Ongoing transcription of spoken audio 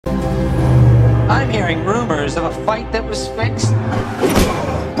I'm hearing rumors of a fight that was fixed.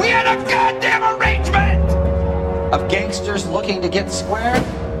 We had a goddamn arrangement! Of gangsters looking to get square.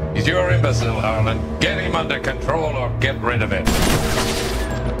 He's your imbecile, Harlan. Get him under control or get rid of him.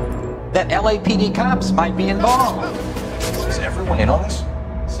 That LAPD cops might be involved. Is everyone in on this?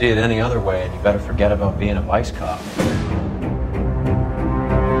 See it any other way, and you better forget about being a vice cop.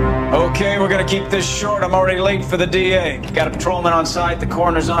 Okay, we're gonna keep this short. I'm already late for the DA. Got a patrolman on site. The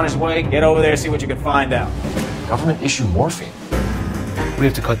coroner's on his way. Get over there, see what you can find out. Government issue morphine. We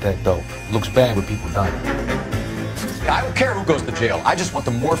have to cut that dope. Looks bad with people dying. I don't care who goes to jail. I just want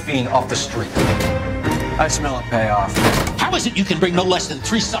the morphine off the street. I smell a payoff. How is it you can bring no less than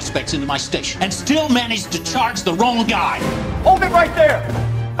 3 suspects into my station and still manage to charge the wrong guy? Hold it right there!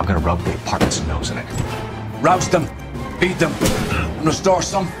 I'm gonna rub the department's nose in it. Roust them, beat them, and restore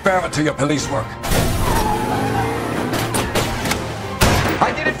some fervor to your police work.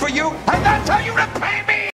 I did it for you, and that's how you